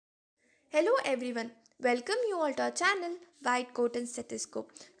Hello everyone, welcome you all to our channel Whitecoat and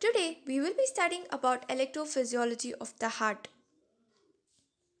Stethoscope. Today we will be studying about electrophysiology of the heart.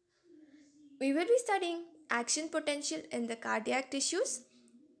 We will be studying action potential in the cardiac tissues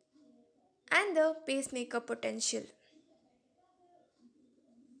and the pacemaker potential.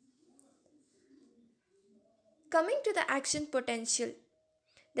 Coming to the action potential,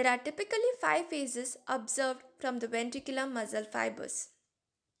 there are typically 5 phases observed from the ventricular muscle fibers.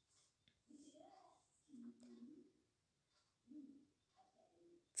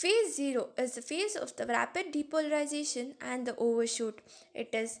 Phase 0 is the phase of the rapid depolarization and the overshoot. It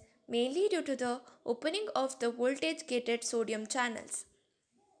is mainly due to the opening of the voltage gated sodium channels.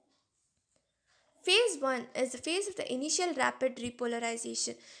 Phase 1 is the phase of the initial rapid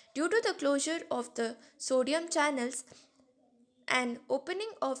repolarization due to the closure of the sodium channels and opening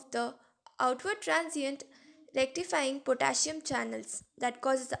of the outward transient rectifying potassium channels that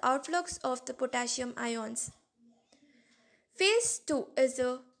causes the outflux of the potassium ions. Phase 2 is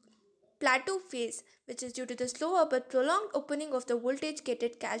the plateau phase, which is due to the slower but prolonged opening of the voltage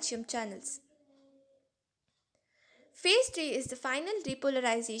gated calcium channels. Phase 3 is the final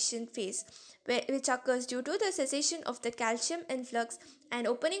repolarization phase, which occurs due to the cessation of the calcium influx and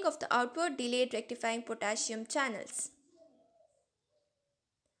opening of the outward delayed rectifying potassium channels.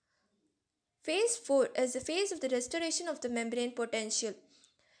 Phase 4 is the phase of the restoration of the membrane potential.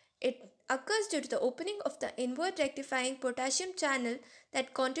 It occurs due to the opening of the inward rectifying potassium channel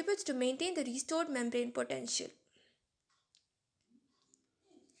that contributes to maintain the restored membrane potential.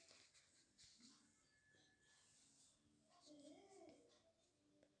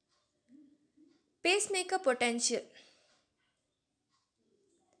 Pacemaker potential.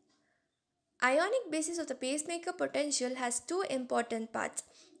 Ionic basis of the pacemaker potential has two important parts,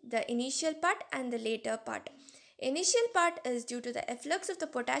 the initial part and the later part. Initial part is due to the efflux of the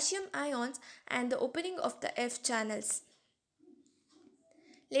potassium ions and the opening of the F channels.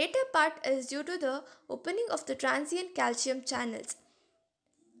 Later part is due to the opening of the transient calcium channels.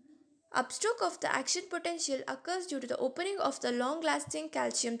 Upstroke of the action potential occurs due to the opening of the long-lasting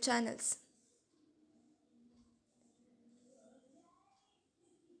calcium channels.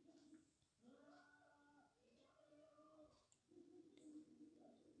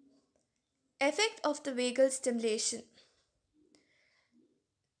 Effect of the vagal stimulation.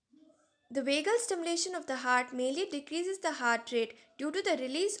 The vagal stimulation of the heart mainly decreases the heart rate due to the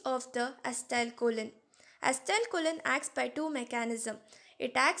release of the acetylcholine. Acetylcholine acts by two mechanisms.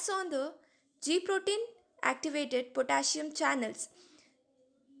 It acts on the G protein activated potassium channels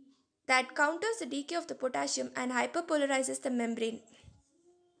that counters the decay of the potassium and hyperpolarizes the membrane.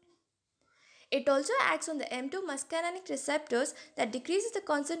 It also acts on the M2 muscarinic receptors that decreases the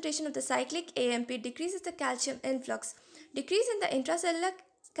concentration of the cyclic AMP, decreases the calcium influx. Decrease in the intracellular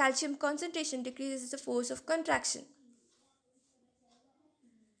calcium concentration decreases the force of contraction.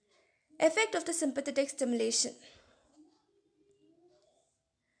 Effect of the sympathetic stimulation.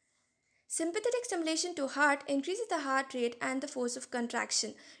 Sympathetic stimulation to heart increases the heart rate and the force of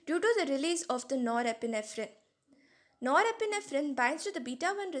contraction due to the release of the norepinephrine. Norepinephrine binds to the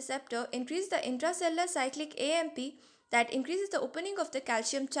beta-1 receptor, increases the intracellular cyclic AMP that increases the opening of the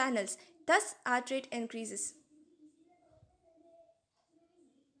calcium channels, thus heart rate increases.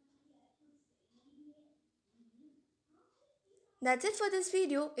 That's it for this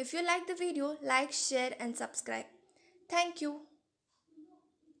video. If you like the video, like, share and subscribe. Thank you.